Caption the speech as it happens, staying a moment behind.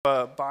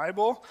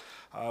Bible,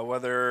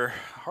 whether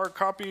hard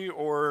copy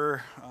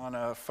or on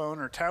a phone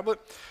or tablet,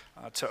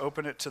 to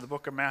open it to the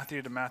book of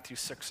Matthew, to Matthew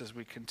 6, as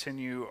we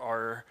continue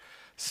our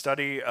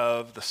study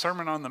of the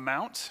Sermon on the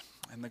Mount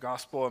in the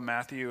Gospel of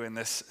Matthew in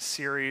this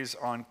series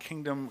on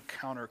kingdom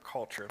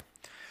counterculture.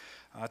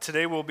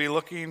 Today we'll be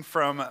looking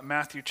from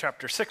Matthew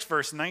chapter 6,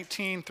 verse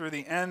 19 through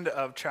the end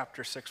of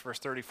chapter 6, verse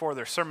 34.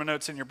 There's sermon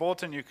notes in your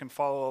bulletin. You can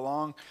follow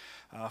along,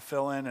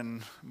 fill in,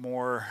 and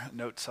more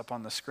notes up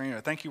on the screen.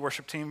 Thank you,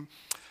 worship team,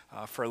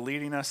 for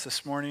leading us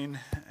this morning,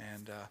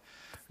 and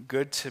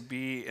good to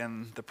be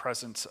in the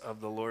presence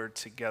of the Lord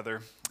together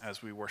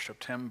as we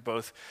worshiped him,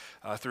 both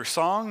through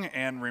song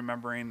and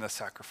remembering the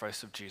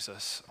sacrifice of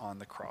Jesus on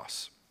the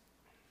cross.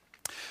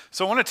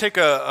 So I want to take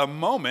a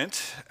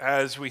moment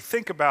as we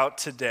think about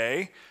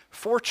today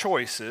 4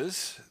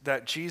 choices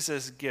that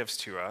Jesus gives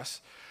to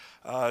us,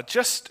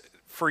 just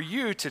for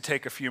you to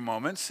take a few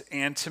moments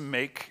and to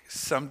make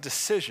some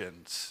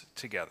decisions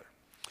together.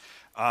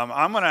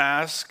 I'm going to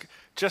ask,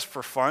 just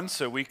for fun,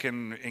 so we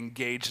can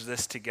engage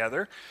this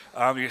together,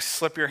 you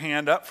slip your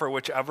hand up for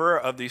whichever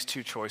of these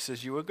 2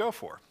 choices you would go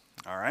for.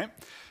 All right?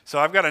 So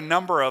I've got a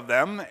number of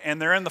them,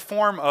 and they're in the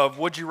form of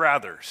would you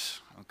rathers,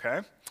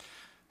 okay?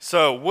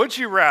 So, would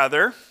you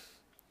rather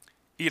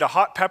eat a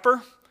hot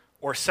pepper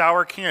or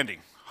sour candy?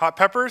 Hot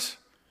peppers?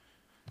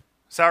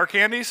 Sour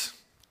candies?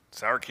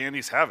 Sour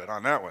candies have it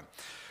on that one.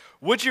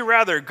 Would you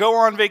rather go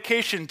on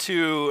vacation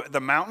to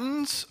the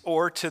mountains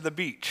or to the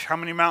beach? How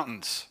many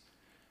mountains?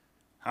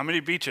 How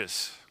many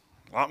beaches?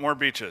 A lot more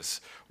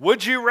beaches.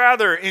 Would you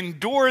rather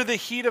endure the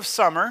heat of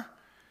summer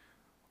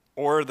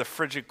or the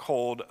frigid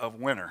cold of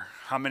winter?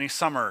 How many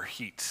summer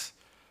heats?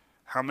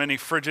 How many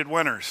frigid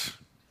winters?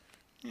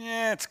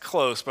 Yeah, it's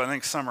close, but I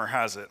think summer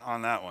has it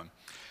on that one.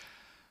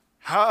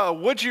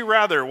 Would you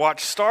rather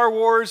watch Star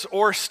Wars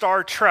or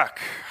Star Trek?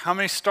 How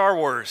many Star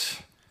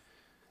Wars?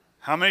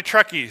 How many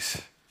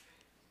Trekkies?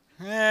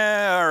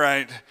 Yeah, all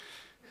right.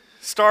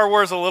 Star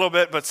Wars a little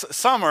bit, but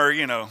some are,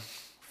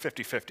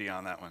 50-50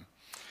 on that one.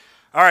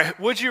 All right,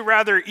 would you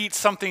rather eat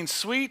something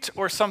sweet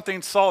or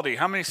something salty?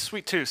 How many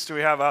sweet tooths do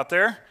we have out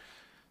there?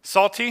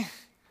 Salty?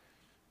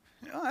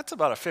 That's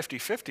about a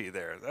 50-50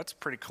 there. That's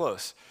pretty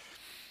close.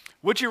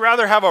 Would you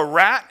rather have a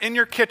rat in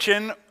your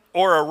kitchen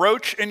or a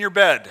roach in your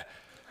bed?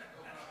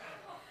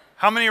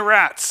 How many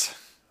rats?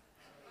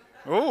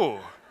 Ooh,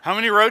 how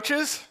many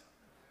roaches?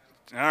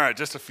 All right,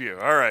 just a few.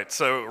 All right,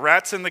 so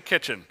rats in the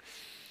kitchen.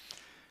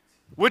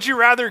 Would you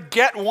rather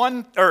get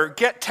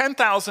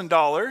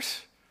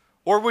 $10,000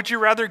 or would you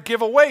rather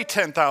give away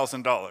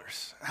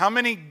 $10,000? How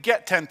many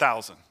get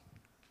 10,000?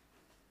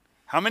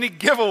 How many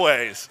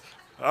giveaways?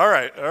 All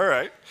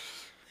right.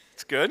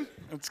 That's good.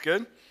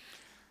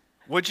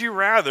 Would you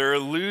rather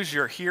lose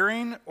your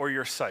hearing or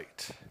your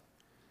sight?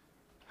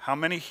 How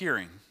many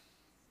hearing?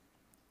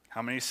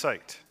 How many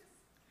sight?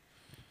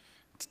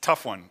 It's a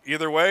tough one.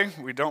 Either way,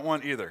 we don't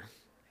want either.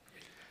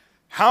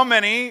 How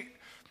many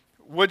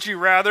would you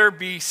rather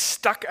be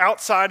stuck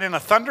outside in a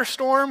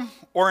thunderstorm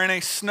or in a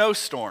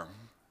snowstorm?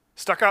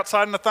 Stuck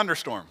outside in a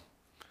thunderstorm.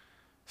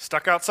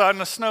 Stuck outside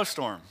in a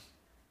snowstorm.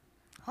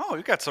 Oh,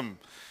 you got some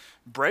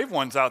brave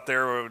ones out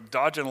there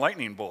dodging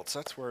lightning bolts.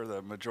 That's where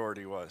the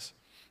majority was.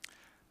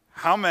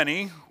 How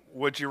many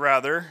would you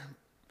rather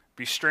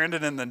be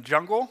stranded in the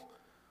jungle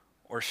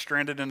or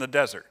stranded in the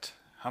desert?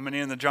 How many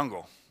in the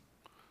jungle?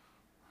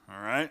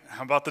 All right.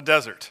 How about the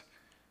desert?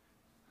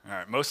 All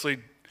right. Mostly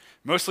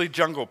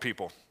jungle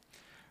people.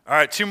 All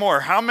right. 2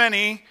 more. How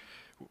many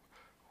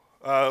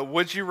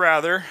would you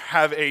rather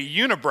have a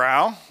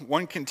unibrow,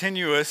 one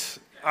continuous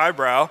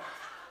eyebrow,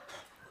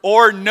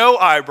 or no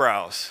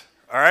eyebrows?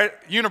 All right.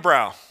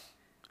 Unibrow.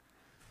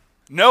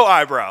 No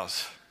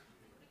eyebrows.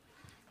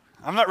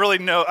 I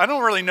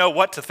don't really know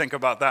what to think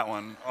about that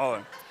one.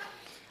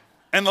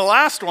 And the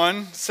last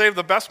one, save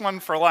the best one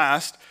for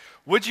last.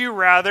 Would you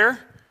rather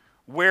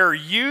wear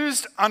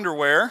used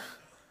underwear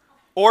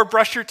or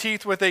brush your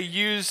teeth with a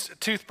used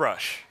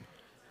toothbrush?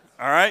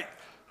 All right?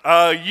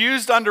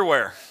 Used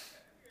underwear.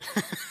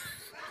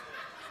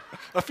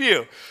 A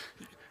few.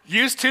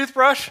 Used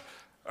toothbrush?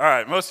 All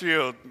right, most of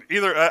you,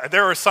 either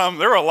there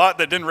were a lot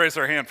that didn't raise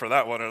their hand for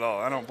that one at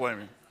all. I don't blame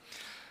you.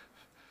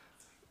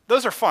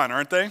 Those are fun,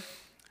 aren't they?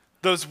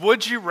 Those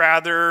would you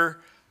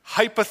rather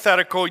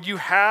hypothetical, you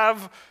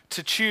have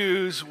to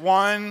choose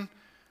one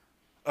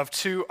of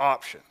 2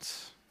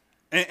 options.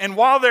 And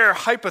while they're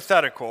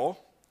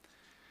hypothetical,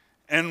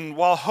 and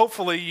while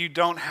hopefully you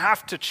don't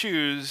have to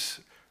choose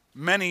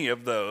many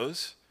of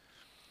those,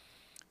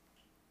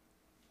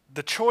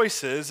 the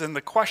choices and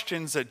the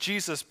questions that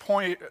Jesus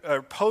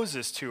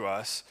poses to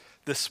us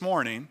this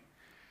morning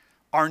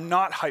are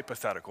not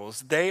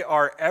hypotheticals. They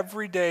are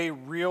everyday,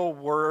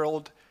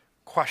 real-world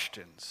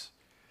questions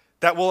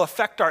that will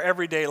affect our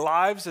everyday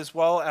lives as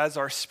well as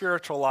our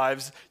spiritual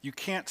lives. You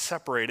can't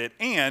separate it.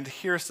 And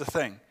here's the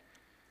thing.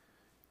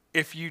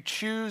 If you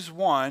choose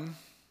one,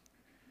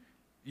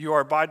 you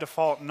are by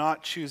default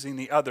not choosing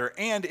the other.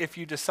 And if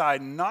you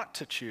decide not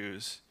to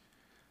choose,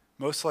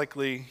 most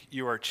likely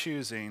you are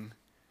choosing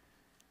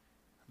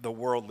the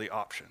worldly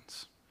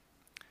options.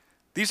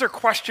 These are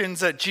questions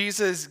that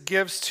Jesus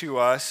gives to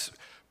us,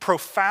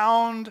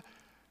 profound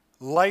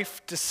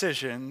life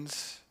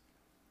decisions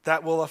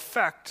that will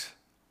affect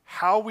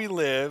how we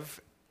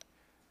live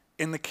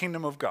in the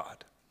kingdom of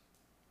God.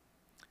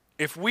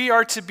 If we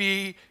are to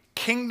be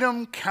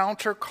kingdom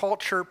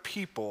counterculture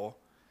people,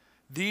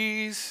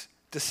 these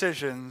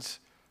decisions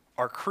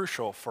are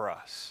crucial for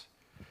us.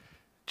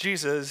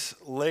 Jesus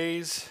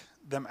lays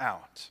them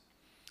out.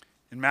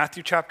 In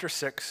Matthew chapter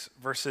 6,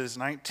 verses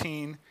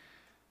 19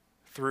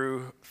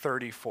 through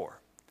 34.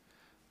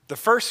 The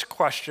first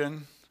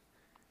question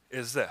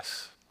is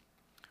this: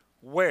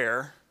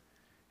 where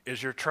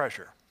is your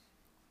treasure?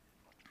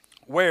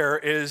 Where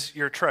is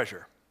your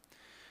treasure?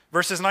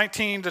 Verses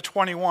 19 to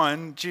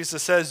 21,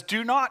 Jesus says,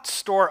 "Do not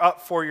store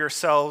up for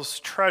yourselves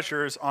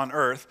treasures on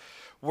earth,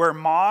 where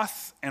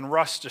moth and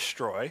rust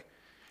destroy,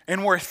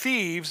 and where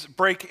thieves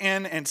break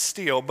in and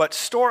steal, but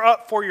store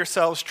up for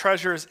yourselves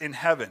treasures in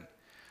heaven,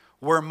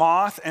 where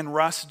moth and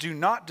rust do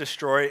not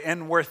destroy,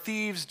 and where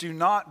thieves do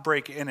not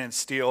break in and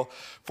steal.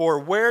 For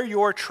where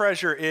your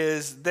treasure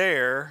is,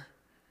 there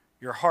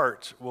your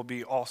heart will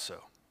be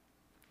also."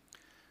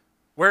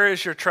 Where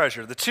is your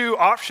treasure? The two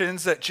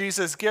options that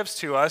Jesus gives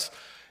to us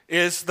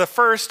is the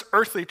first,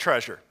 earthly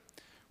treasure,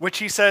 which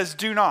he says,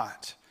 do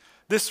not.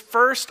 This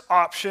first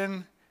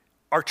option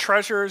are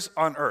treasures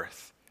on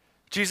earth.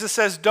 Jesus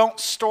says, don't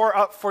store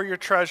up for your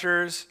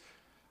treasures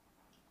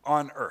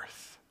on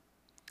earth.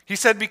 He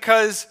said,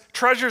 because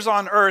treasures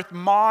on earth,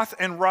 moth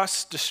and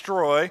rust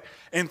destroy,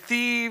 and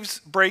thieves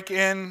break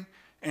in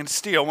and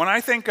steal. When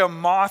I think of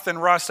moth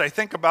and rust, I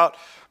think about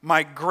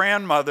my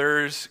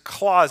grandmother's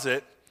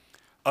closet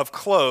of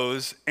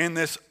clothes and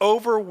this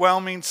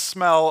overwhelming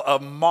smell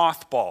of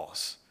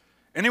mothballs.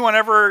 Anyone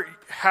ever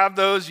have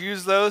those,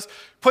 use those?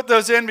 Put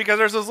those in because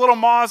there's those little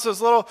moths,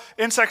 those little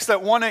insects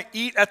that want to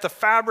eat at the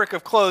fabric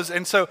of clothes.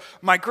 And so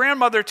my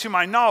grandmother, to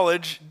my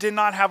knowledge, did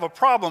not have a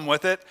problem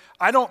with it.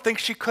 I don't think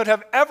she could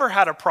have ever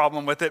had a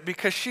problem with it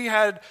because she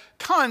had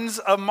tons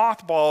of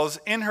mothballs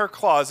in her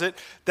closet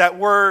that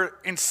were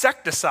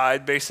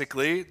insecticide,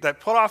 basically, that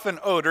put off an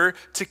odor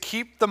to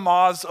keep the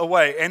moths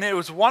away. And it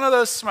was one of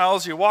those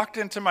smells. You walked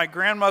into my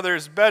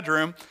grandmother's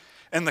bedroom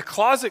and the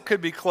closet could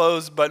be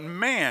closed, but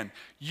man,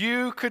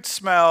 you could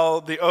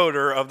smell the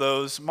odor of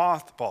those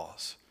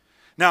mothballs.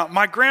 Now,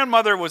 my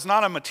grandmother was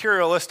not a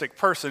materialistic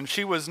person.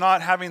 She was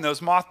not having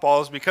those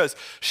mothballs because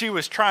she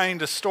was trying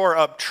to store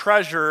up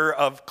treasure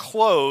of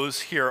clothes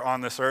here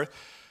on this earth.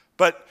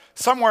 But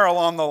somewhere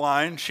along the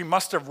line, she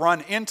must have run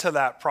into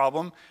that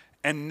problem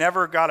and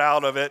never got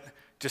out of it,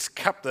 just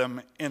kept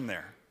them in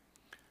there.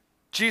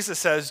 Jesus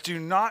says, do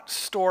not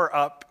store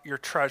up your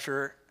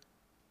treasure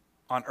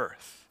on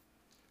earth,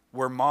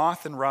 where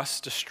moth and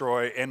rust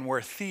destroy, and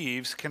where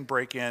thieves can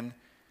break in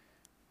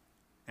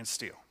and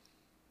steal.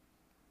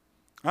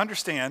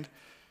 Understand,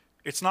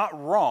 it's not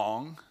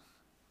wrong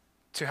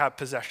to have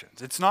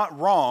possessions. It's not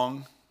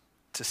wrong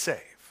to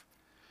save.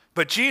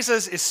 But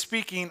Jesus is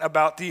speaking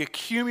about the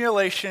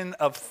accumulation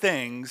of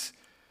things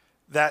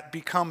that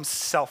become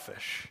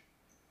selfish,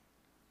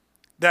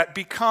 that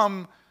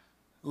become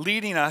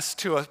leading us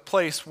to a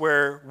place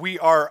where we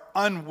are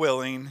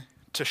unwilling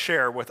to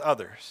share with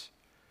others,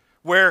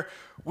 where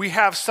we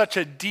have such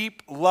a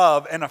deep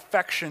love and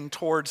affection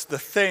towards the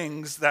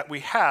things that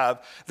we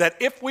have that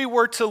if we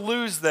were to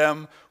lose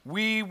them,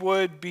 we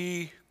would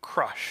be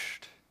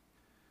crushed.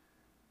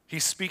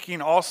 He's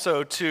speaking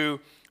also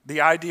to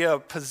the idea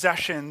of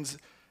possessions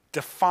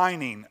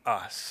defining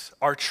us,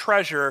 our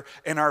treasure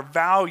and our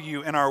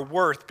value and our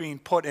worth being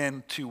put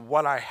into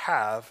what I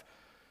have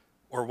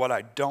or what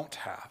I don't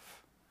have.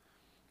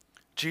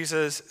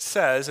 Jesus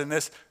says in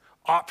this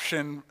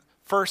option,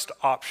 first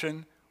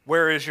option,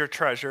 where is your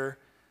treasure?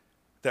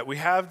 That we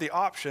have the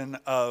option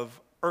of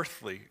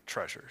earthly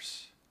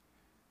treasures,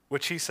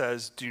 which he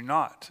says, do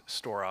not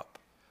store up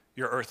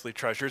your earthly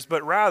treasures,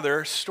 but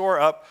rather store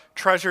up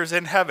treasures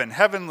in heaven,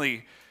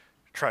 heavenly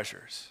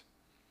treasures.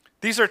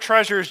 These are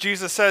treasures,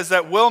 Jesus says,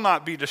 that will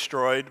not be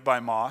destroyed by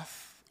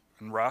moth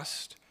and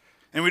rust.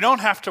 And we don't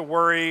have to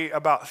worry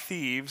about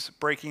thieves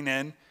breaking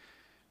in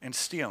and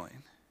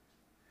stealing.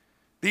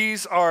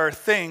 These are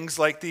things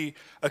like the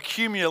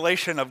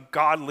accumulation of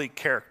godly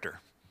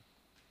character.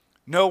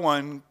 No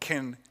one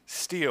can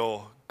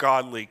steal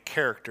godly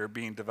character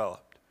being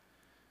developed.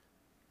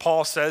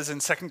 Paul says in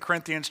 2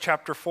 Corinthians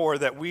chapter 4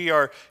 that we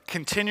are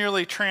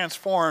continually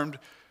transformed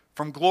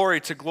from glory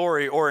to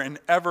glory, or in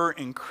ever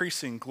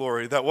increasing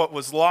glory, that what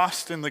was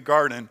lost in the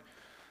garden,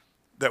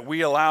 that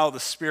we allow the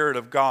Spirit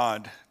of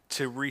God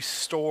to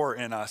restore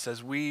in us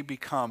as we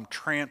become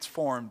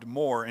transformed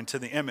more into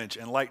the image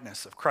and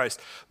likeness of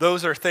Christ.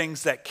 Those are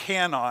things that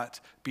cannot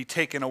be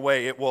taken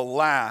away. It will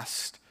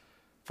last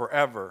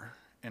forever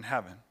in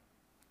heaven.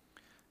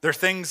 There are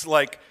things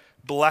like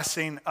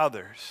blessing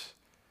others,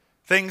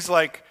 things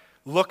like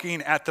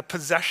looking at the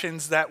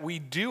possessions that we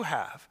do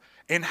have,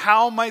 and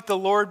how might the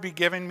Lord be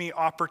giving me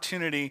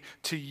opportunity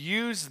to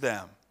use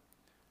them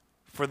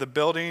for the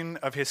building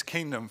of his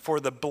kingdom, for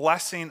the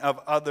blessing of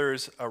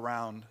others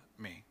around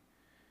me.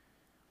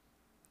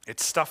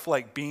 It's stuff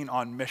like being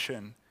on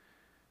mission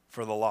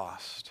for the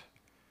lost.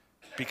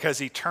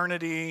 Because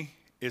eternity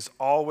is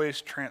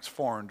always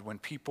transformed when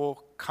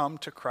people come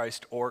to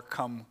Christ or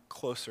come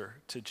closer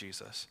to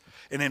Jesus.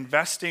 In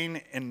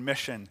investing in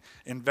mission,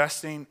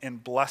 investing in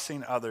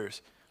blessing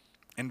others,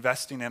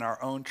 investing in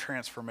our own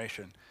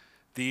transformation,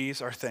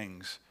 these are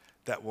things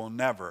that will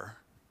never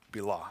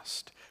be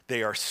lost.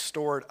 They are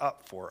stored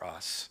up for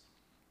us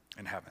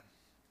in heaven.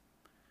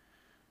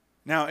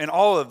 Now, in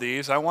all of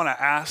these, I want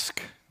to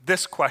ask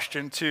this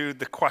question to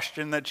the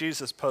question that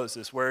Jesus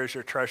poses, where is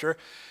your treasure?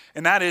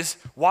 And that is,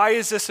 why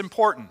is this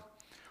important?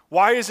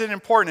 Why is it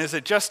important? Is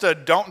it just a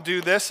don't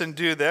do this and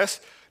do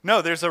this?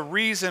 No, there's a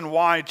reason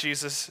why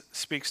Jesus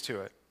speaks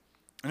to it.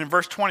 And in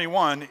verse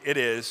 21, it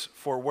is,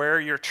 for where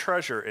your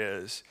treasure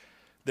is,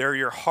 there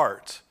your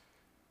heart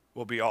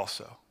will be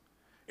also.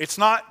 It's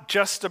not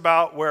just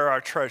about where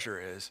our treasure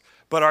is,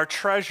 but our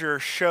treasure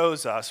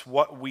shows us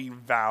what we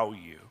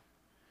value.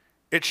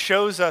 It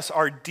shows us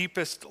our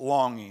deepest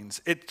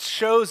longings. It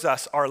shows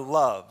us our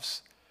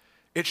loves.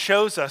 It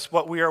shows us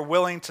what we are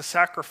willing to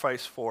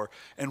sacrifice for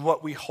and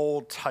what we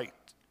hold tight.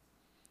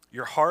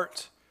 Your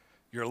heart,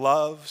 your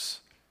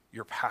loves,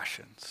 your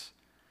passions.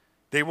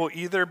 They will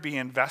either be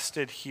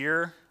invested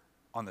here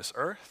on this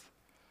earth,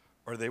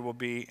 or they will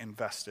be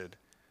invested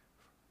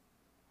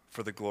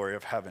for the glory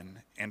of heaven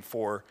and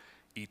for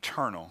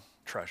eternal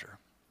treasure.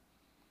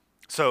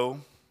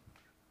 So,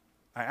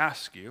 I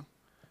ask you,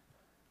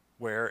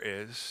 where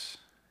is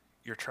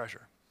your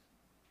treasure?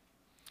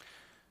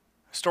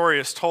 A story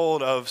is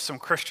told of some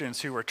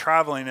Christians who were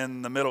traveling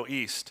in the Middle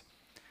East.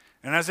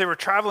 And as they were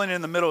traveling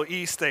in the Middle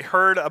East, they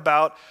heard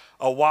about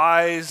a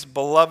wise,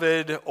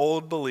 beloved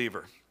old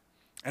believer.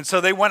 And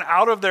so they went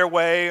out of their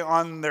way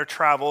on their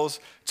travels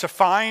to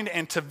find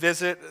and to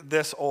visit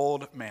this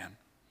old man.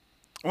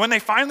 When they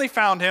finally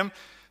found him,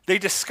 they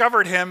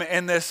discovered him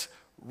in this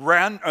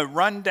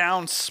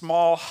rundown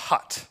small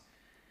hut.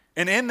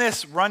 And in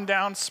this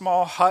rundown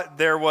small hut,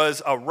 there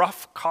was a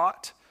rough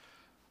cot,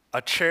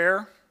 a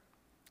chair,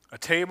 a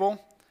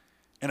table,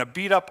 and a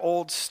beat-up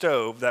old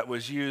stove that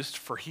was used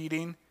for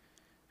heating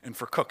and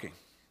for cooking.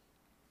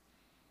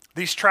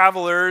 These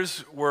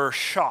travelers were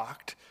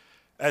shocked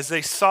as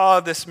they saw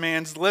this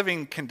man's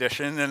living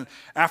condition, and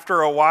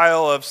after a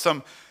while of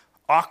some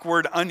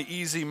awkward,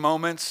 uneasy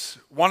moments,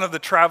 one of the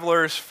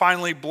travelers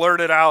finally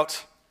blurted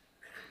out,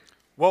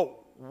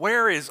 "Well,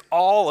 where is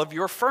all of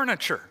your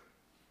furniture?"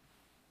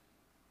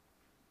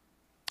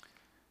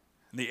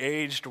 The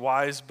aged,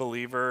 wise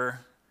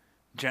believer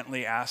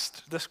gently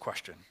asked this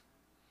question,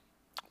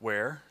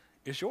 "Where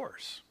is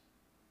yours?"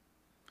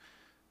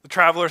 The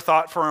traveler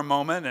thought for a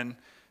moment and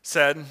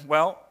said,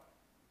 "Well,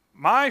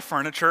 my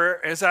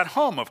furniture is at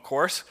home, of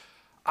course.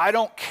 I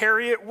don't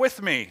carry it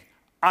with me.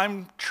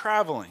 I'm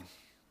traveling."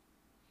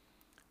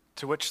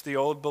 To which the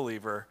old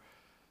believer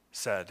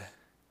said,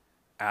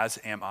 "As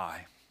am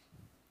I.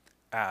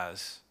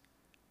 As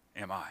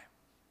am I."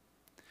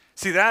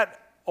 See,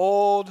 that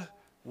old,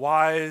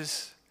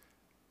 wise,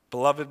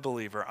 beloved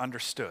believer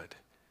understood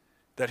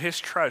that his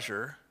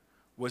treasure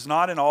was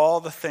not in all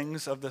the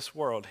things of this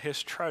world.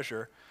 His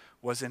treasure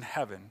was in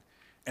heaven,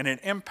 and it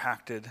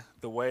impacted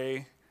the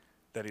way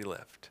that he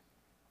lived.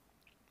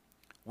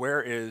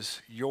 Where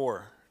is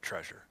your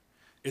treasure?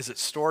 Is it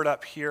stored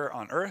up here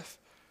on earth,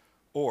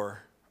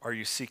 or are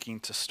you seeking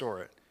to store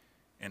it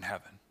in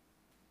heaven?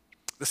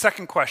 The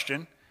second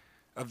question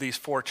of these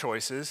four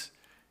choices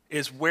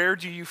is, where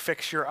do you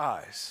fix your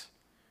eyes?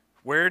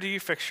 Where do you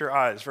fix your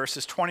eyes?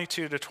 Verses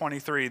 22 to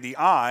 23, the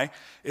eye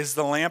is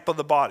the lamp of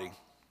the body.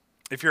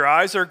 If your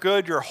eyes are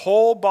good, your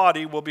whole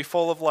body will be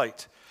full of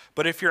light.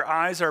 But if your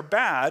eyes are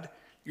bad,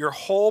 your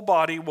whole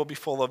body will be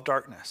full of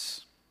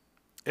darkness.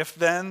 If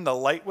then the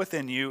light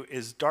within you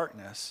is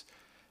darkness,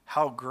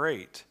 how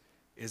great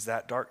is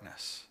that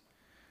darkness?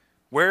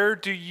 Where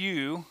do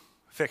you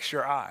fix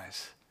your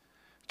eyes?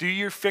 Do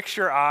you fix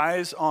your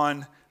eyes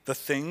on the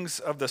things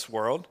of this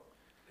world?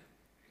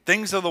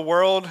 Things of the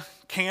world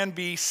can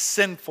be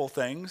sinful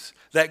things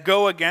that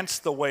go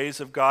against the ways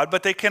of God,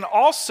 but they can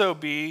also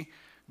be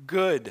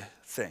good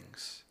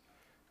things,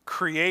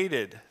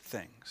 created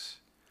things,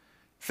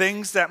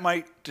 things that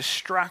might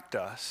distract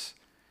us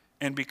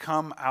and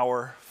become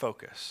our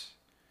focus.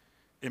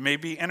 It may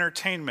be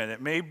entertainment.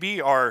 It may be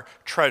our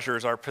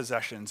treasures, our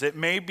possessions. It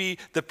may be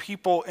the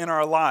people in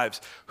our lives.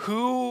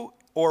 Who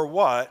or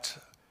what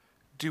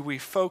do we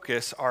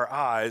focus our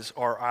eyes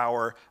or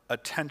our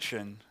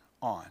attention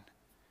on?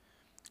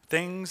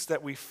 Things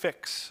that we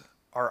fix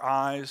our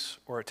eyes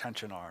or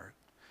attention on.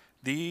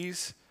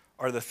 These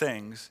are the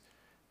things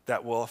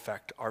that will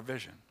affect our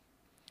vision.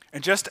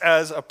 And just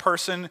as a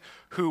person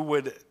who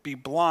would be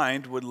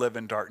blind would live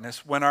in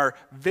darkness, when our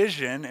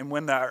vision and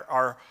when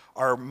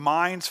our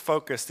mind's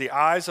focus, the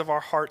eyes of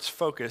our heart's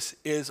focus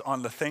is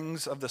on the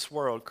things of this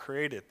world,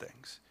 created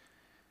things,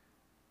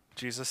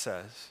 Jesus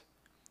says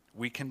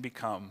we can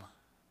become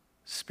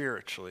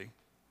spiritually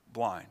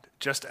blind.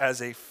 Just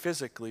as a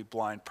physically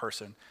blind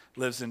person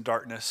lives in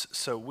darkness,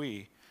 so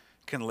we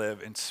can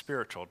live in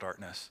spiritual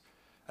darkness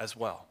as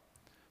well.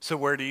 So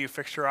where do you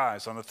fix your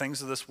eyes? On the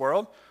things of this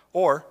world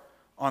or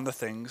on the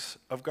things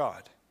of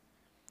God.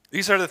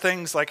 These are the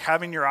things like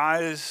having your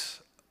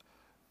eyes,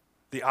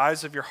 the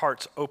eyes of your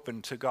hearts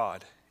open to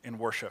God in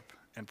worship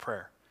and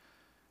prayer.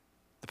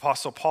 The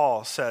Apostle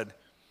Paul said,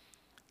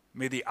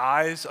 may the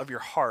eyes of your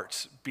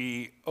hearts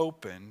be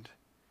opened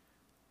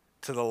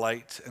to the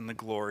light and the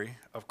glory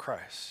of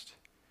Christ.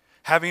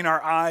 Having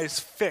our eyes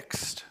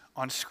fixed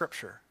on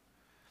Scripture.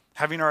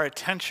 Having our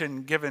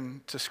attention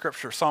given to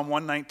Scripture. Psalm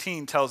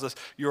 119 tells us,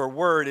 your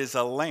word is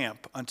a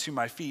lamp unto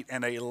my feet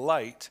and a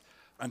light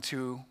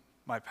unto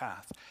my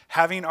path.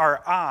 Having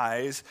our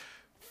eyes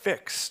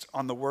fixed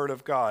on the word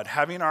of God.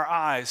 Having our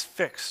eyes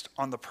fixed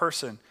on the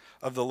person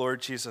of the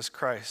Lord Jesus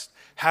Christ.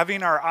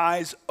 Having our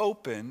eyes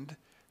opened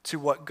to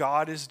what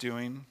God is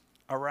doing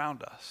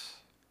around us.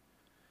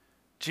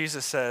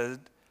 Jesus said,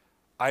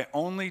 I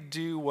only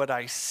do what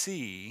I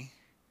see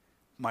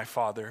my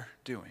Father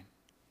doing.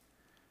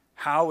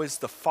 How is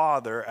the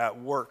Father at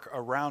work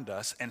around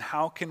us, and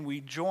how can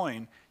we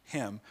join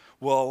him?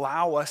 Will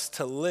allow us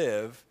to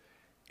live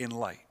in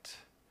light.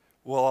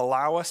 Will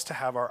allow us to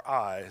have our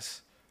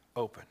eyes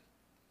open.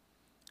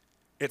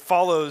 It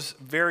follows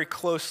very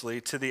closely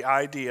to the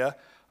idea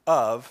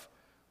of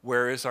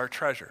where is our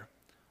treasure.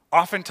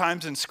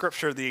 Oftentimes in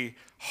Scripture, the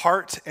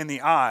heart and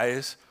the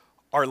eyes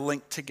are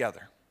linked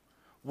together.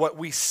 What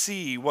we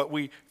see, what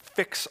we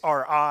fix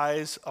our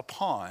eyes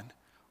upon,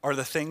 are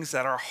the things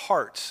that our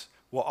hearts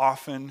will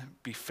often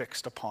be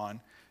fixed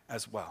upon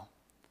as well.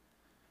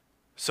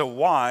 So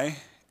why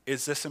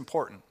is this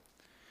important?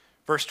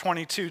 Verse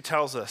 22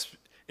 tells us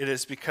it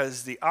is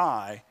because the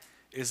eye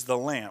is the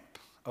lamp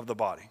of the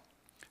body.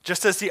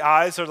 Just as the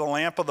eyes are the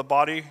lamp of the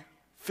body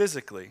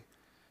physically,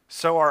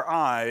 so our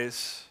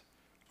eyes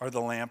are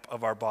the lamp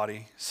of our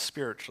body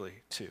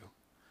spiritually too.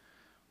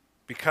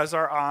 Because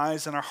our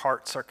eyes and our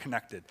hearts are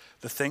connected,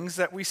 the things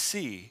that we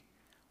see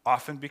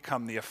often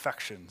become the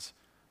affections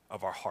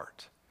of our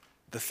heart.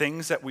 The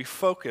things that we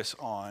focus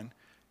on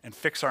and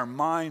fix our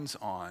minds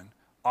on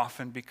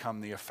often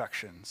become the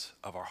affections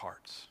of our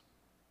hearts.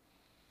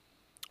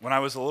 When I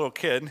was a little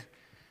kid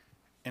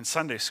in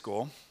Sunday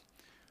school,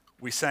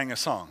 we sang a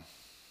song.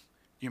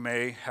 You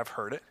may have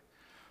heard it.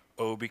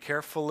 Oh, be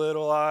careful,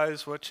 little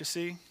eyes, what you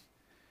see.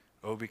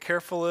 Oh, be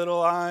careful,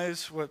 little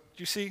eyes, what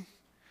you see.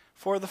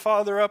 For the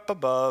Father up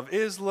above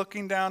is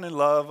looking down in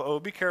love. Oh,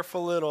 be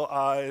careful, little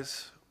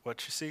eyes,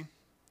 what you see.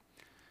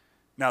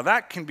 Now,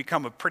 that can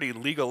become a pretty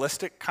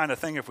legalistic kind of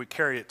thing if we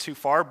carry it too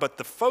far, but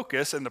the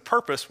focus and the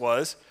purpose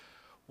was,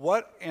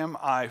 what am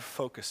I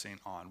focusing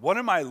on? What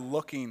am I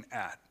looking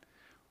at?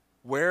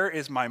 Where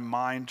is my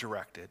mind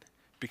directed?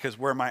 Because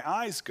where my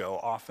eyes go,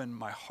 often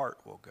my heart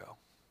will go.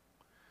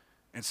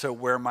 And so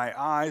where my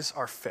eyes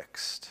are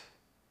fixed,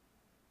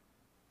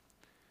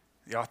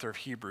 the author of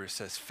Hebrews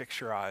says,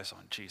 fix your eyes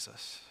on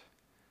Jesus,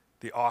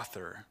 the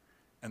author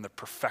and the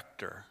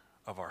perfecter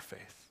of our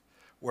faith.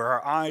 Where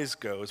our eyes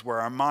go is where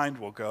our mind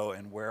will go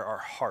and where our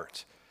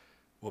heart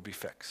will be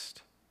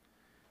fixed.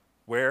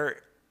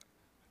 Where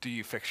do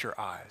you fix your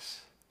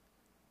eyes?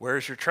 Where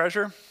is your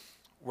treasure?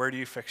 Where do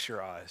you fix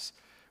your eyes?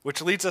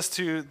 Which leads us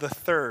to the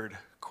third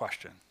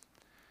question.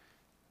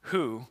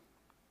 Who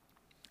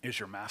is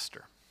your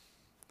master?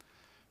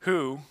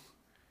 Who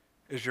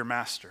is your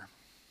master?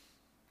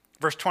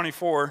 Verse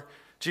 24,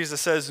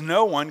 Jesus says,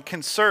 no one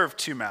can serve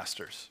two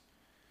masters.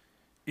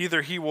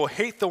 Either he will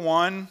hate the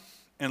one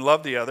and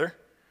love the other,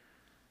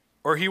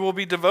 or he will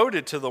be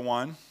devoted to the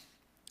one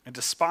and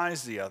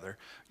despise the other.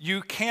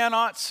 You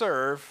cannot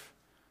serve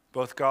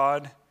both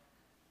God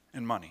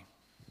and money.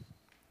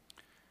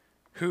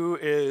 Who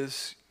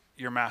is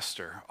your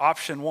master?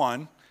 Option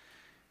one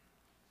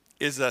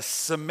is a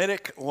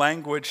Semitic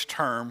language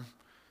term,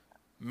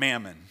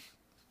 mammon.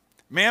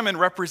 Mammon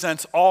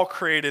represents all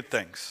created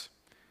things.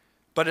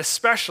 But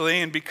especially,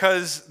 and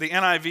because the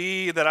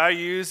NIV that I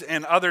use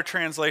and other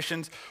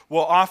translations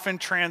will often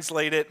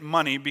translate it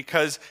money,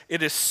 because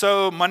it is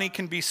so, money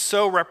can be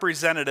so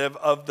representative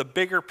of the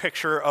bigger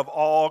picture of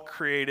all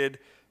created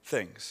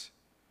things.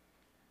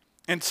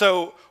 And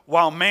so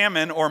while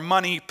mammon or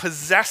money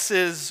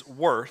possesses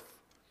worth,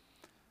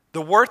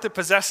 the worth it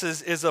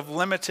possesses is of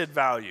limited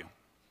value.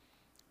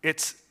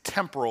 It's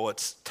temporal,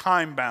 it's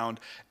time-bound,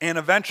 and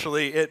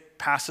eventually it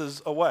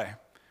passes away.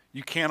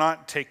 You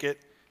cannot take it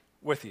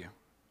with you.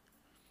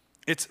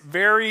 It's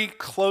very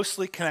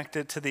closely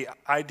connected to the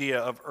idea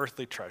of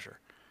earthly treasure.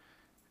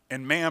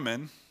 And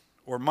mammon,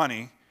 or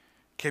money,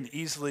 can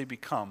easily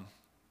become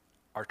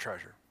our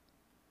treasure.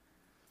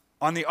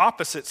 On the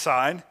opposite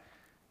side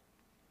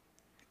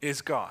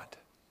is God.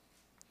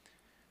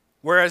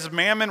 Whereas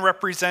mammon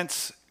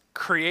represents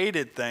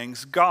created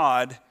things,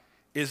 God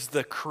is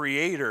the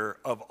creator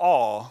of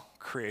all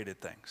created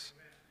things.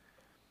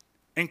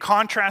 In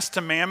contrast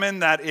to mammon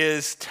that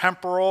is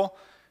temporal,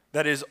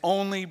 that is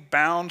only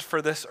bound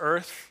for this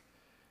earth,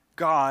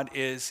 God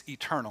is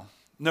eternal,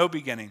 no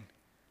beginning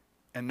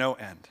and no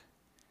end.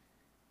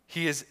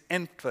 He is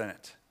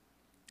infinite.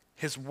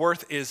 His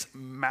worth is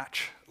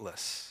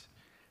matchless.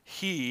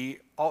 He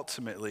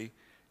ultimately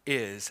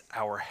is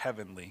our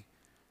heavenly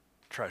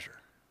treasure.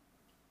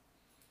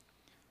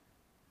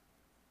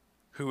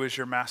 Who is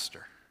your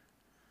master?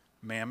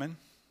 Mammon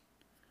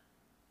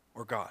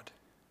or God?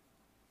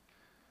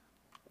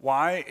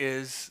 Why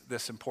is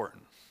this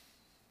important?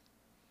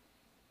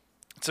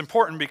 It's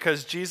important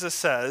because Jesus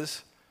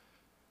says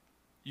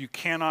you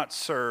cannot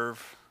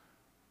serve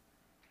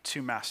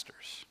two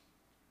masters.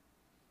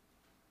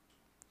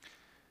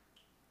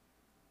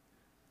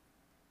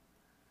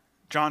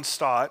 John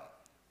Stott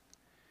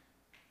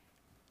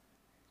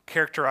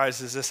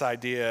characterizes this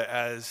idea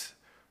as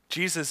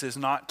Jesus is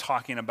not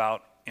talking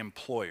about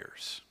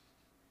employers.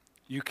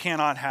 You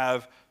cannot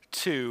have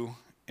two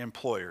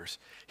employers.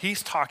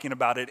 He's talking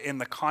about it in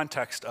the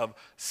context of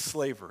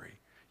slavery.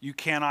 You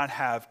cannot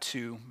have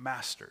two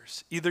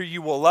masters. Either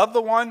you will love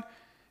the one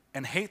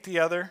and hate the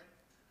other,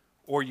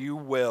 or you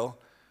will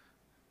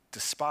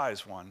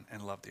despise one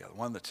and love the other.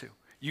 One of the two.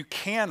 You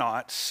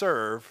cannot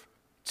serve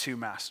two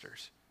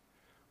masters.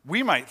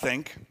 We might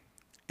think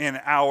in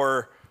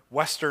our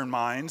Western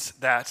minds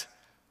that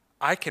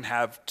I can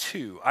have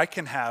two. I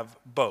can have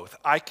both.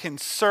 I can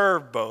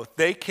serve both.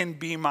 They can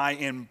be my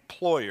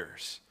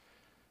employers.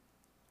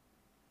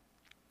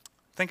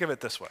 Think of it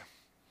this way.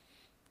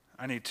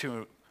 I need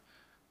two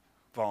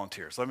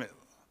volunteers. I'm going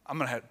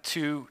to have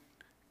two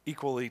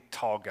equally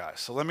tall guys.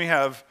 So let me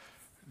have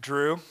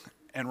Drew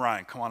and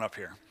Ryan. Come on up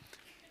here.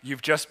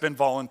 You've just been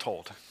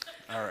voluntold.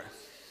 All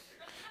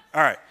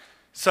right.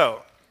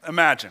 So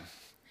imagine.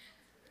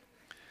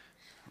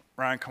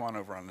 Ryan, come on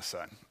over on this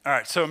side. All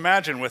right, so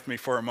imagine with me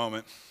for a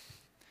moment.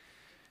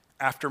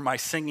 After my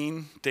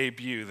singing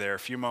debut there a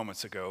few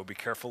moments ago, be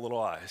careful little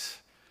eyes,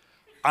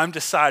 I'm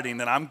deciding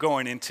that I'm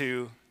going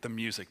into the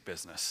music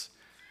business.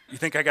 You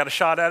think I got a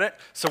shot at it?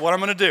 So what I'm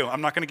going to do,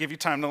 I'm not going to give you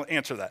time to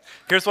answer that.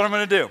 Here's what I'm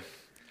going to do.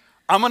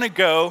 I'm going to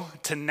go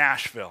to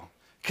Nashville,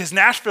 because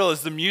Nashville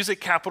is the music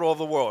capital of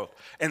the world.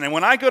 And then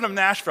when I go to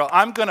Nashville,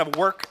 I'm going to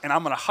work and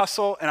I'm going to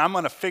hustle and I'm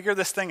going to figure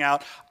this thing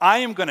out. I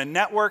am going to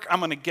network. I'm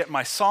going to get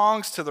my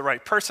songs to the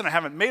right person. I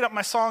haven't made up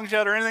my songs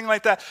yet or anything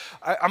like that.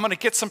 I'm going to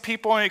get some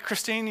people. Hey,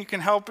 Christine, you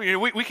can help.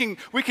 We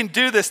can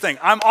do this thing.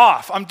 I'm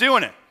off. I'm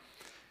doing it.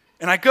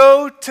 And I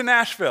go to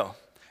Nashville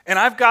and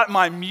I've got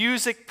my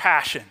music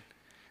passion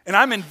and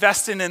I'm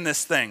investing in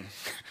this thing.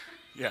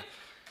 Yeah.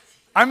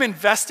 I'm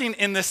investing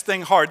in this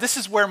thing hard. This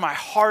is where my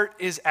heart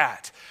is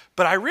at.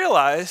 But I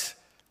realize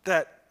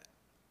that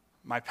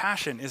my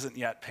passion isn't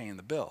yet paying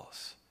the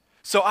bills.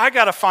 So I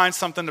got to find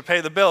something to pay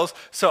the bills.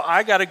 So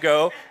I got to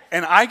go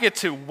and I get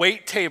to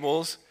wait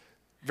tables,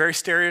 very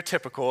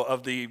stereotypical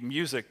of the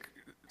music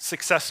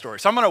success story.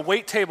 So I'm going to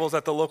wait tables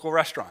at the local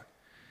restaurant.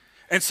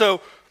 And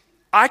so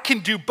I can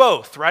do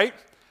both, right?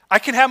 I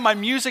can have my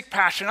music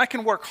passion. I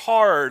can work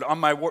hard on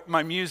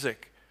my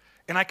music.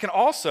 And I can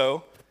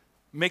also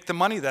make the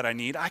money that I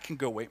need. I can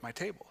go wait my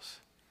tables.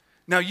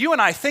 Now, you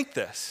and I think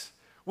this.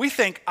 We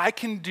think I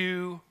can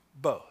do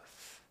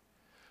both.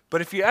 But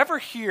if you ever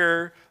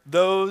hear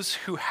those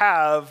who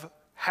have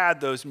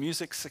had those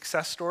music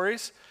success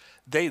stories,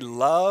 they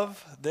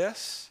love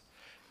this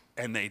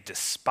and they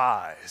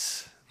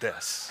despise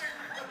this.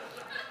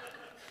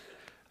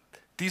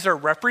 These are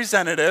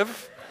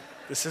representative.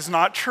 This is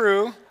not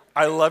true.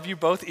 I love you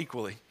both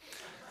equally.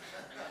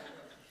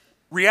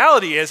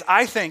 Reality is,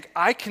 I think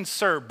I can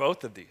serve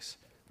both of these.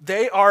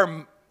 They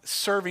are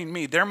serving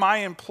me. They're my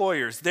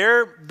employers.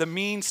 They're the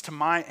means to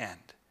my end.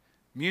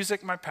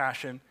 Music, my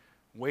passion,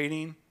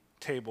 waiting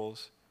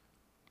tables,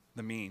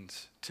 the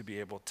means to be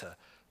able to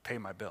pay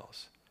my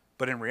bills.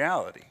 But in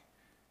reality,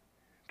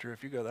 Drew,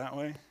 if you go that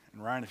way,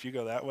 and Ryan, if you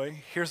go that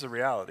way, here's the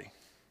reality.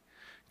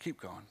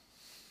 Keep going.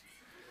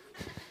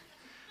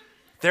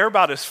 They're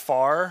about as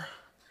far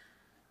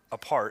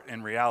apart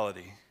in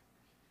reality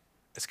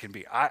as can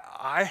be.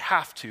 I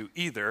have to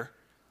either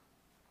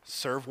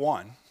serve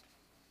one,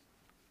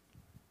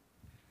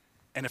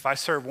 and if I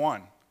serve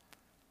one,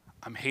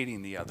 I'm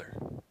hating the other.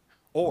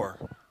 Or,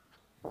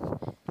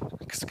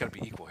 because it's got to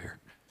be equal here,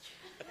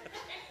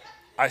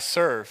 I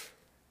serve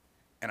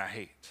and I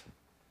hate.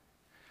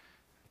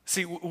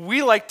 See,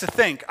 we like to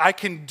think I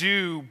can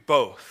do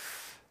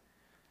both.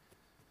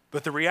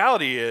 But the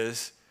reality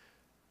is,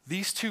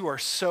 these two are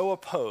so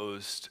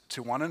opposed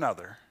to one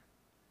another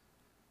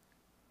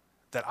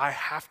that I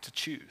have to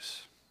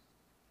choose.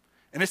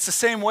 And it's the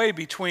same way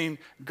between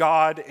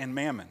God and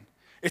mammon.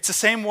 It's the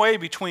same way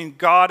between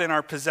God and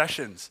our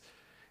possessions.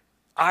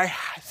 I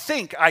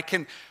think I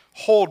can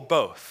hold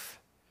both,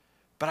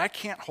 but I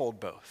can't hold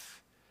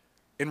both.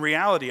 In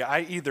reality,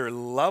 I either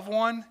love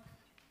one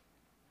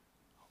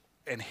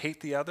and hate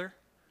the other,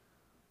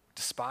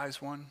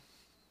 despise one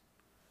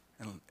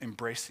and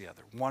embrace the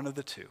other. One of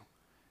the two.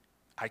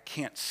 I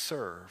can't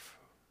serve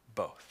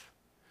both.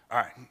 All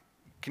right,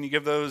 can you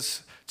give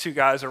those two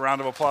guys a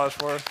round of applause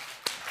for us?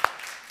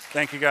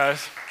 Thank you,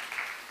 guys.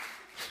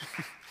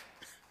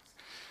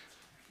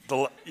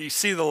 You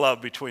see the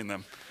love between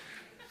them.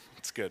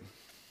 It's good.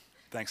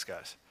 Thanks,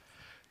 guys.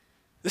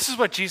 This is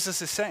what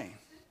Jesus is saying.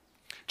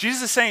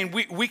 Jesus is saying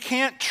we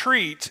can't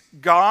treat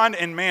God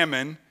and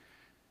mammon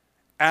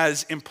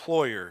as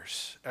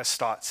employers, as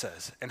Stott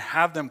says, and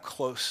have them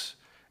close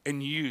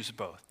and use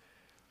both.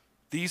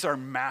 These are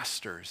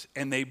masters,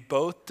 and they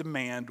both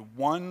demand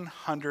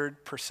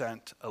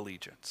 100%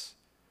 allegiance.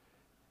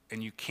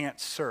 And you can't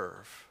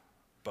serve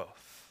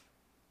both.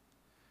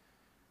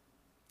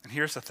 And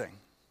here's the thing.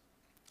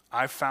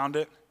 I've found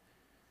it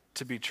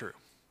to be true.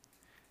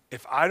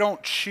 If I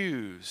don't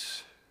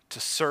choose to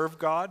serve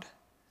God,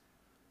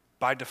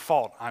 by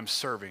default, I'm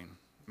serving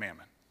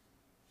mammon.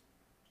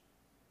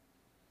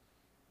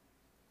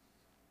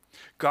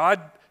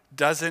 God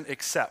doesn't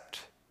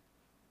accept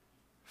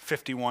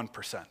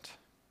 51%.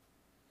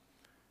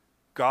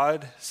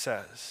 God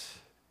says,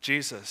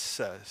 Jesus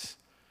says,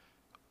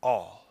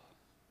 all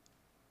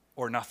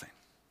or nothing.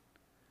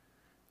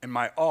 And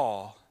my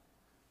all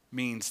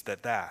means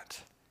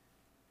that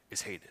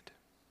is hated.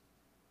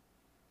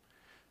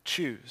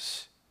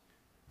 Choose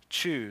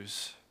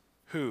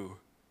who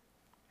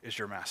is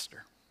your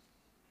master.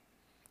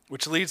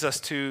 Which leads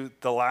us to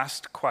the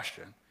last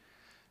question,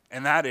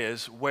 and that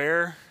is,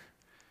 where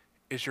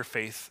is your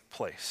faith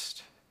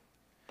placed?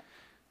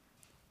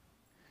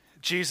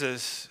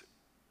 Jesus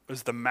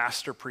was the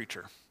master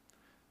preacher,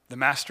 the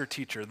master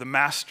teacher, the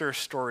master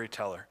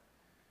storyteller.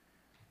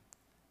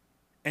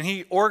 And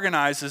he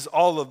organizes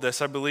all of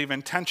this, I believe,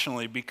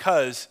 intentionally,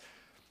 because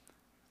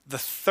the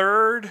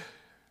first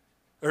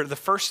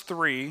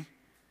three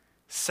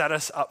set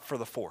us up for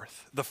the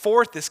fourth. The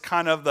fourth is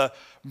kind of the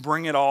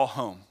bring it all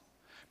home.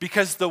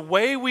 Because the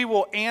way we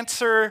will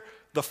answer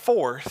the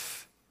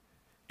fourth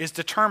is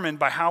determined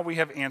by how we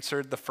have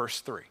answered the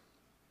first three.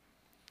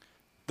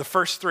 The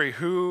first three,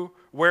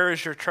 where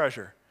is your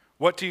treasure?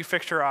 What do you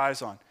fix your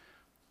eyes on?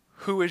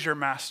 Who is your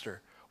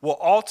master? Will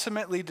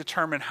ultimately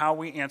determine how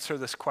we answer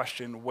this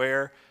question,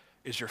 where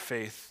is your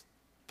faith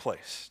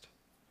placed?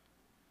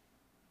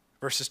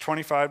 Verses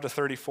 25 to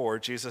 34,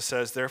 Jesus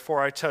says,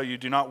 therefore I tell you,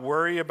 do not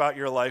worry about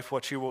your life,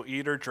 what you will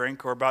eat or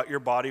drink, or about your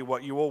body,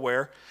 what you will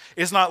wear.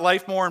 Is not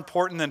life more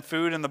important than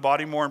food, and the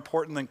body more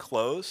important than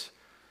clothes?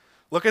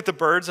 Look at the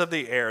birds of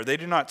the air. They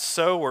do not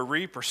sow or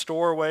reap or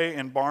store away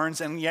in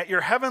barns, and yet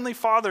your heavenly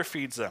Father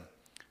feeds them.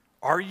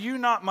 Are you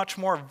not much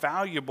more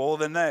valuable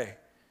than they?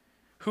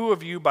 Who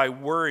of you by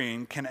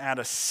worrying can add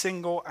a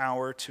single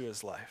hour to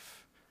his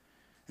life?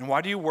 And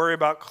why do you worry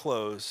about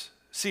clothes?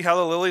 See how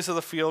the lilies of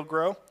the field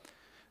grow?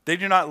 They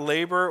do not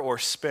labor or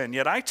spin.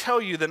 Yet I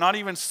tell you that not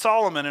even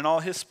Solomon in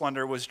all his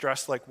splendor was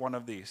dressed like one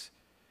of these.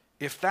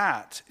 If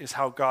that is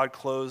how God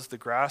clothes the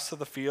grass of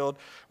the field,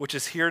 which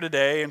is here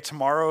today and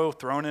tomorrow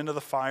thrown into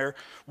the fire,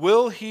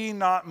 will he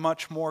not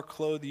much more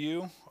clothe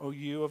you, O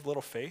you of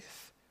little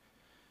faith?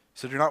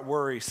 So do not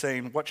worry,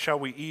 saying, what shall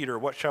we eat, or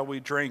what shall we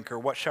drink, or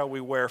what shall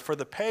we wear? For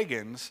the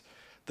pagans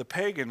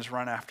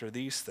run after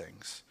these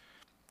things,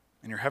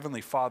 and your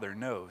heavenly Father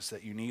knows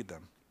that you need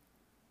them.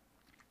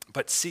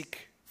 But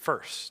seek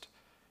first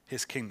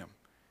his kingdom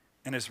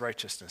and his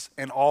righteousness,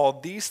 and all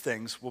these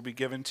things will be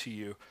given to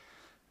you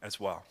as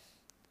well.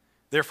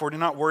 Therefore, do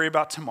not worry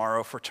about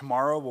tomorrow, for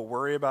tomorrow will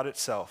worry about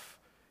itself.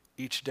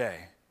 Each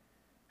day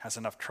has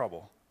enough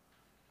trouble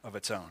of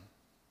its own.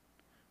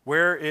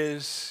 Where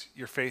is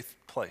your faith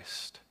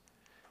placed?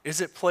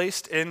 Is it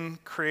placed in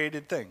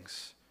created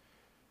things?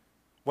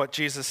 What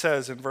Jesus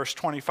says in verse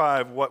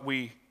 25, what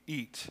we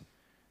eat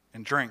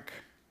and drink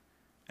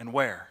and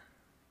wear.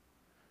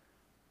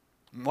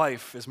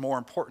 Life is more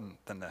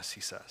important than this,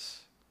 he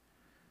says.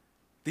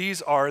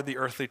 These are the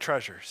earthly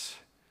treasures.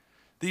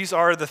 These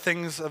are the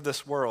things of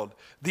this world.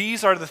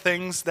 These are the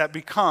things that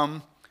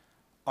become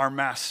our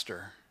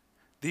master.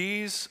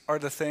 These are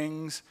the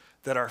things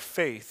that our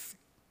faith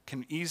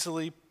can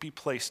easily be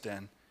placed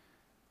in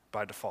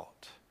by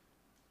default.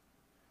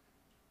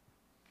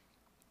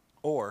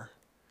 Or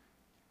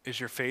is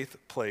your faith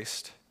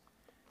placed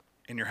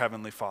in your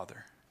heavenly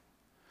Father?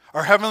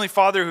 Our heavenly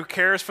Father who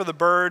cares for the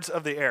birds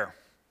of the air.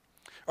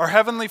 Our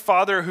heavenly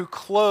Father who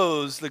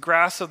clothes the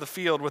grass of the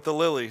field with the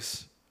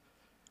lilies,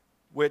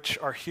 which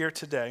are here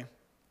today,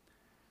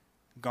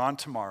 gone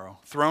tomorrow,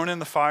 thrown in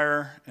the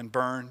fire and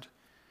burned,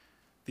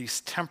 these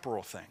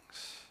temporal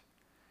things.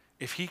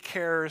 If he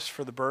cares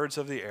for the birds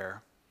of the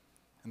air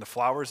and the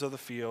flowers of the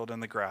field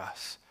and the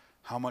grass,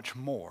 how much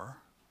more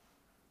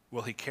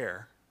will he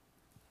care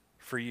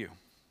for you?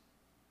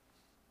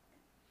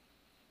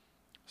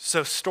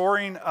 So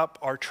storing up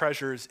our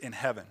treasures in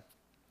heaven,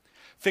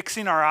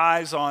 fixing our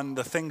eyes on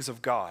the things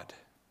of God,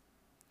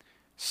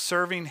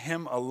 serving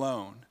him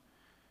alone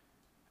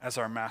as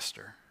our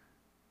master,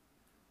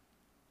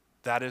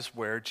 that is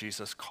where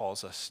Jesus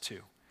calls us to.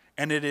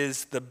 And it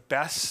is the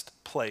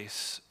best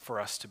place for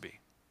us to be.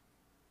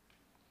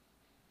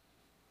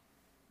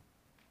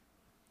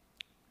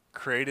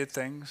 Created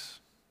things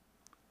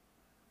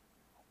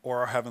or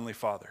our heavenly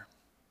Father?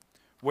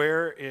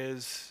 Where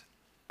is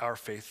our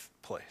faith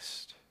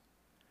placed?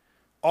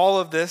 All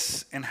of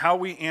this and how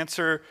we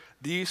answer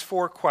these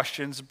four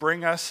questions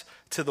bring us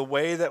to the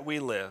way that we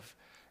live,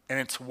 and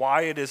it's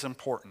why it is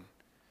important.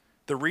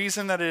 The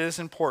reason that it is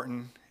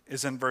important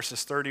is in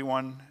verses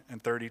 31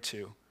 and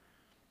 32.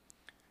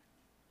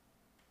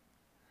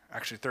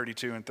 Actually,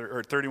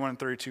 31 and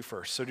 32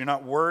 first. So do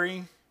not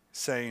worry,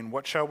 saying,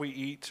 what shall we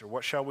eat, or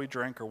what shall we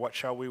drink, or what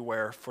shall we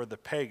wear? For the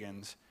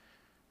pagans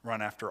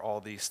run after all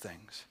these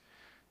things.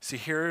 See,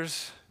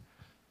 here's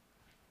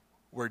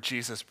where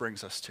Jesus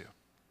brings us to.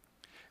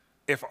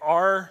 If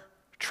our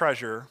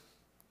treasure,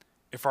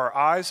 if our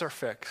eyes are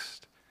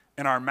fixed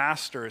and our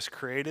master is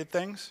created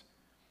things,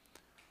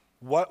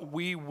 what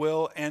we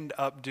will end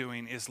up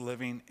doing is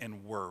living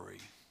in worry.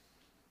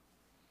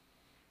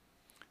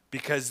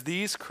 Because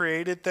these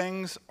created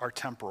things are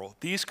temporal.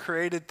 These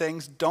created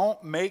things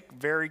don't make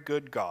very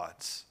good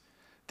gods.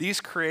 These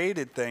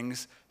created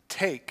things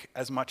take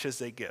as much as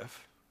they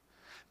give.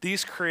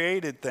 These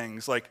created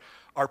things like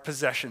our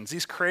possessions,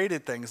 these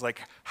created things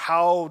like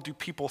how do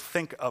people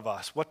think of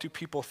us? What do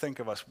people think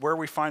of us? Where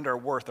we find our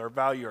worth, our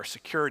value, our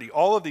security.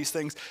 All of these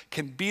things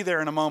can be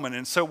there in a moment.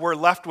 And so we're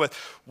left with,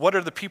 what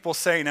are the people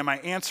saying? Am I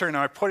answering?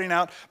 Am I putting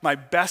out my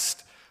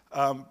best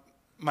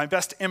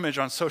image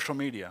on social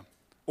media?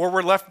 Or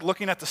we're left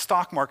looking at the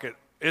stock market.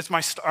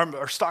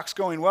 Are stocks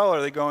going well or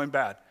are they going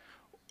bad?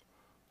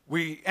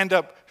 We end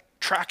up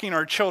tracking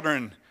our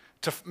children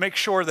to make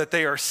sure that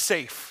they are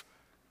safe.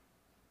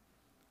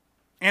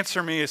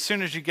 Answer me as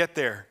soon as you get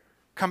there.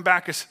 Come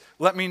back,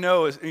 let me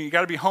know. You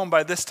got to be home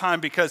by this time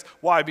because,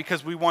 why?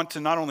 Because we want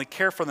to not only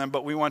care for them,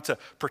 but we want to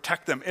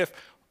protect them. If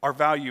our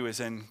value is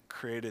in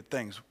created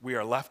things, we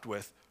are left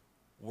with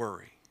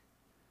worry.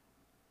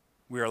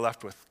 We are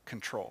left with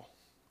control.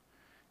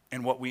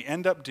 And what we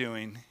end up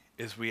doing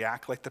is we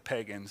act like the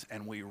pagans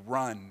and we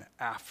run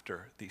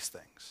after these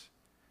things.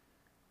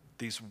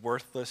 These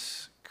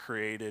worthless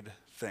created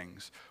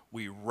things.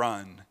 We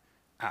run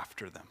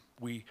after them.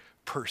 We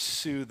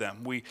pursue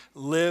them. We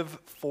live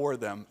for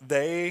them.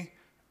 They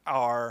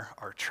are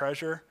our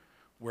treasure,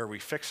 where we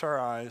fix our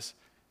eyes,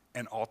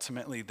 and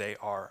ultimately they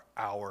are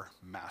our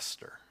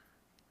master.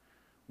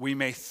 We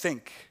may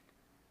think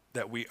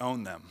that we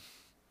own them,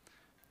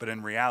 but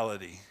in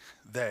reality,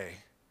 they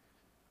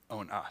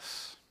own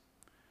us.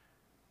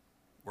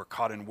 We're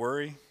caught in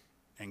worry,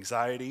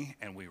 anxiety,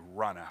 and we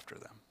run after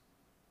them.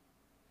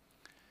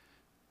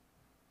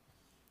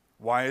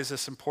 Why is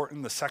this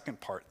important? The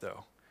second part,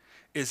 though,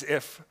 is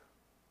if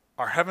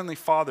our Heavenly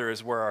Father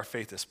is where our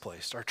faith is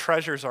placed, our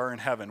treasures are in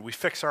heaven, we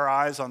fix our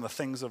eyes on the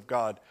things of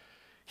God,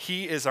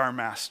 He is our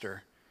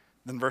master,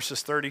 then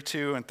verses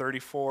 32 and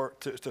 34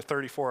 to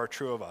 34 are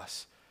true of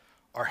us.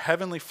 Our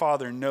Heavenly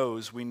Father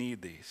knows we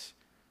need these,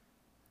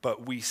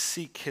 but we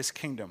seek His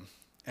kingdom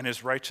and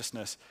His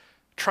righteousness,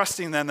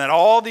 trusting then that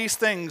all these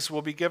things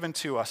will be given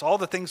to us. All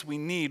the things we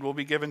need will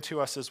be given to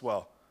us as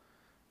well.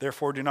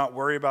 Therefore, do not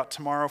worry about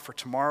tomorrow, for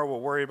tomorrow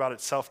will worry about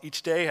itself.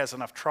 Each day has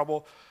enough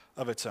trouble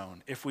of its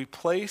own. If we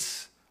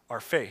place our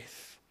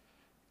faith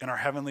in our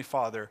Heavenly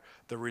Father,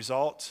 the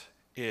result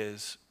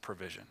is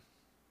provision.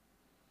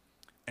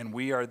 And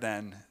we are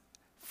then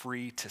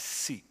free to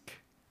seek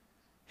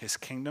His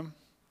kingdom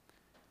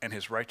and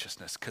His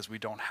righteousness, because we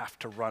don't have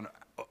to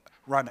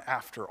run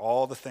after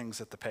all the things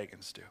that the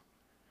pagans do.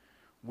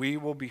 We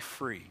will be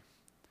free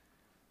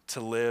to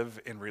live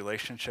in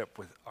relationship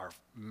with our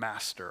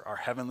Master, our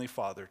Heavenly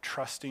Father,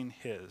 trusting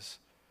His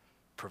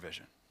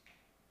provision.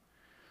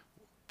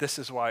 This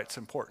is why it's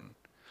important.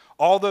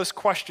 All those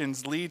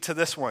questions lead to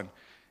this one,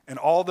 and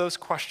all those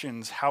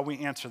questions, how we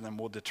answer them,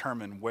 will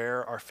determine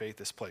where our faith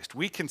is placed.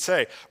 We can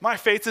say, my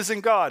faith is in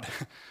God,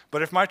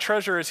 but if my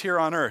treasure is here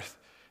on earth,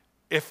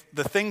 if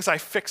the things I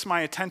fix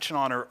my attention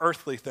on are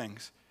earthly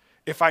things,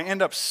 if I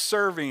end up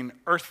serving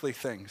earthly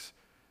things,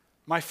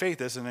 my faith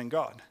isn't in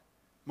God.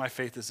 My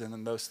faith isn't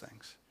in those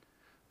things.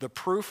 The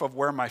proof of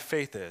where my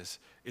faith is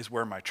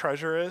where my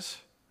treasure is,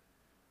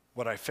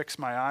 what I fix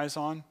my eyes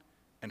on,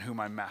 and who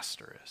my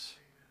master is.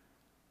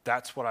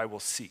 That's what I will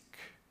seek.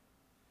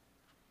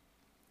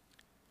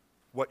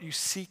 What you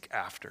seek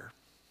after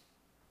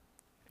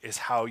is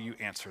how you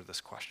answer this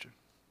question.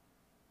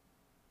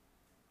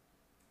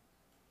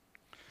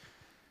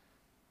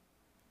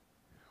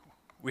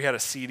 We had a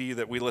CD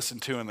that we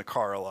listened to in the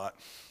car a lot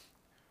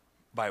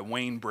by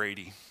Wayne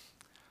Brady.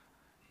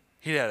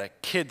 He had a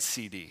kid's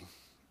CD.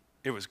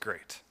 It was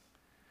great.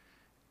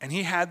 And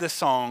he had this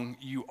song,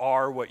 You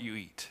Are What You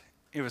Eat.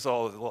 It was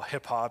all a little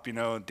hip hop,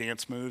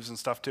 dance moves and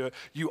stuff to it.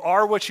 You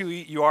are what you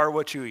eat, you are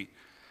what you eat.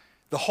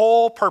 The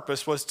whole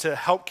purpose was to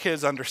help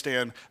kids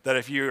understand that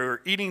if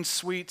you're eating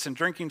sweets and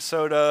drinking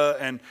soda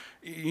and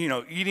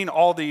eating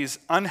all these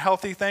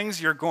unhealthy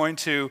things, you're going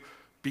to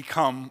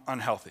become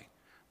unhealthy.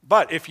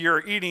 But if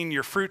you're eating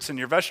your fruits and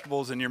your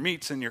vegetables and your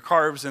meats and your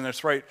carbs, and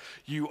that's right,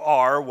 you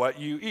are what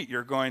you eat.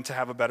 You're going to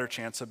have a better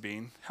chance of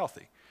being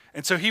healthy.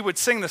 And so he would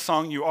sing the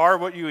song, you are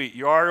what you eat,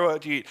 you are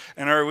what you eat.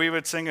 And we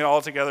would sing it all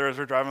together as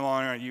we're driving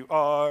along. You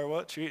are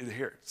what you eat.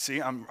 Here,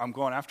 see, I'm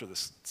going after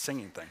this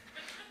singing thing.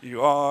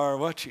 You are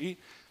what you eat.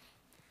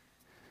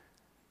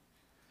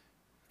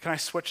 Can I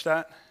switch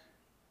that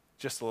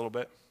just a little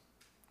bit?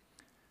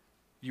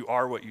 You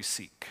are what you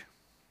seek.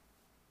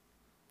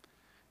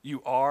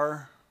 You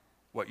are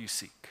what you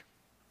seek.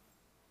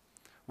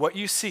 What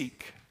you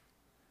seek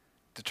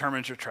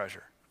determines your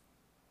treasure,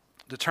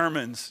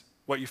 determines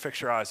what you fix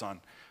your eyes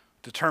on,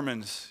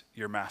 determines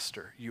your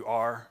master. You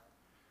are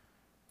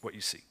what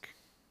you seek.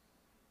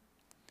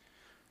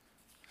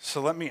 So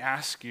let me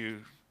ask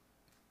you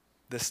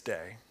this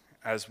day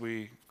as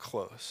we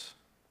close?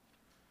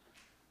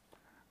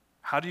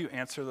 How do you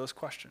answer those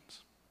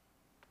questions?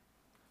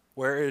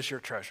 Where is your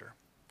treasure?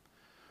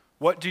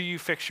 What do you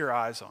fix your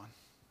eyes on?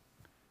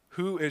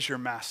 Who is your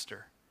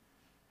master?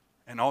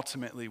 And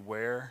ultimately,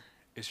 where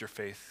is your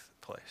faith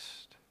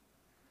placed?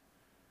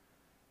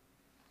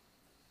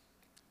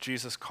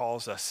 Jesus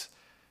calls us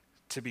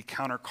to be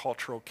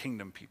countercultural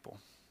kingdom people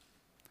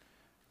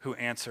who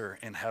answer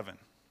in heaven.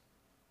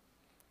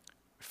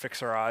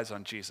 Fix our eyes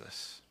on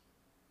Jesus.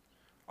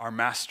 Our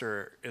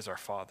master is our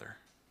Father.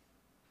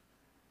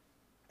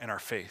 And our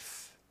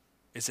faith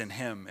is in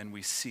him, and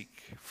we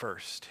seek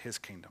first his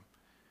kingdom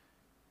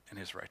and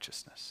his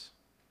righteousness.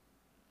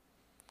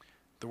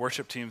 The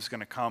worship team is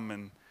going to come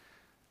and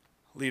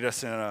lead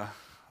us in a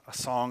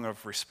song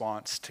of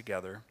response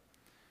together.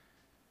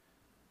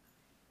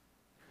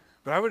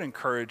 But I would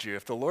encourage you,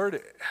 if the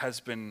Lord has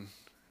been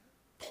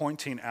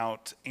pointing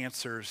out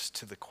answers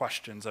to the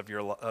questions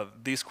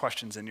of these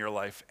questions in your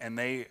life, and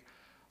they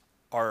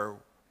are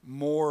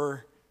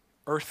more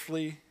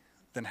earthly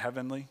than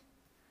heavenly,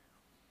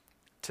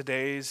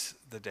 today's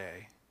the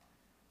day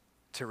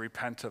to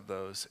repent of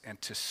those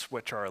and to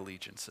switch our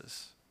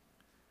allegiances.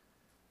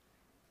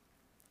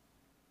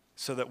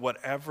 So that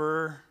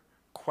whatever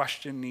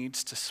question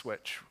needs to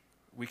switch,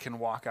 we can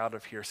walk out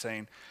of here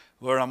saying,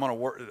 Lord,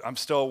 I'm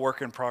still a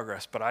work in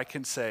progress, but I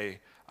can say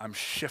I'm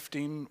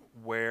shifting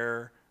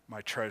where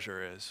my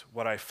treasure is,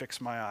 what I fix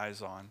my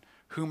eyes on,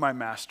 who my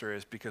master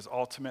is, because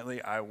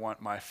ultimately I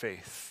want my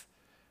faith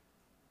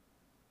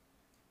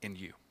in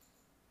you.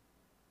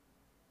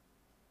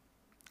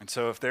 And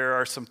so if there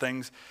are some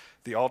things,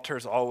 the altar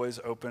is always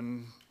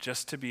open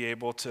just to be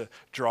able to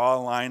draw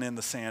a line in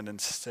the sand and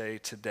say,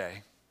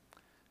 today,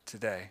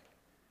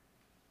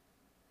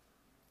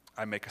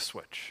 I make a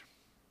switch.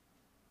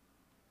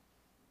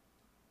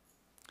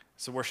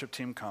 As the worship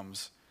team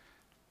comes,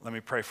 let me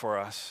pray for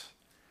us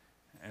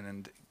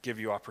and give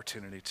you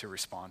opportunity to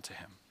respond to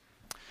him.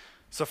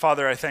 So,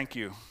 Father, I thank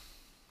you.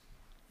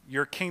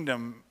 Your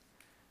kingdom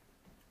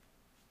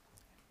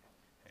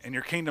and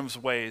your kingdom's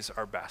ways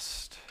are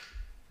best.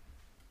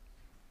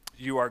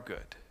 You are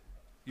good.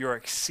 You are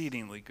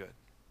exceedingly good.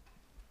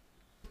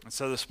 And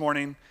so this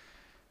morning,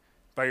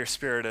 by your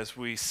Spirit, as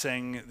we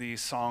sing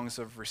these songs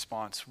of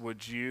response,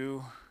 would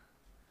you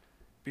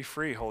be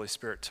free, Holy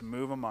Spirit, to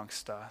move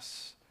amongst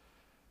us,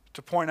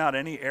 to point out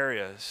any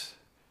areas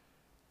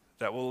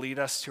that will lead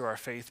us to our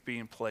faith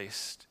being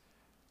placed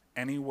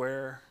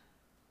anywhere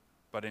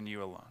but in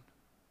you alone.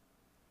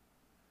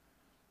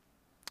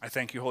 I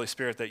thank you, Holy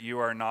Spirit, that you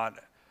are not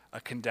a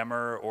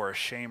condemner or a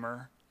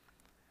shamer.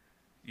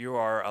 You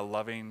are a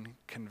loving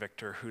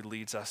convictor who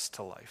leads us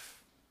to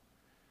life.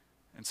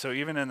 And so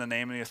even in the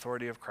name and the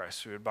authority of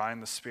Christ, we would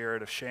bind the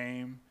spirit of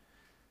shame,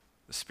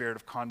 the spirit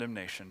of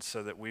condemnation,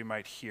 so that we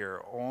might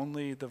hear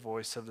only the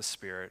voice of the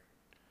Spirit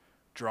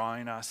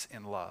drawing us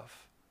in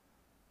love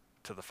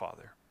to the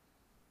Father.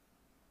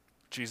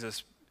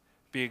 Jesus,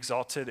 be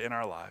exalted in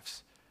our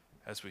lives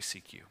as we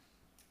seek you.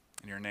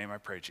 In your name I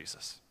pray,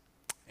 Jesus.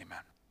 Amen.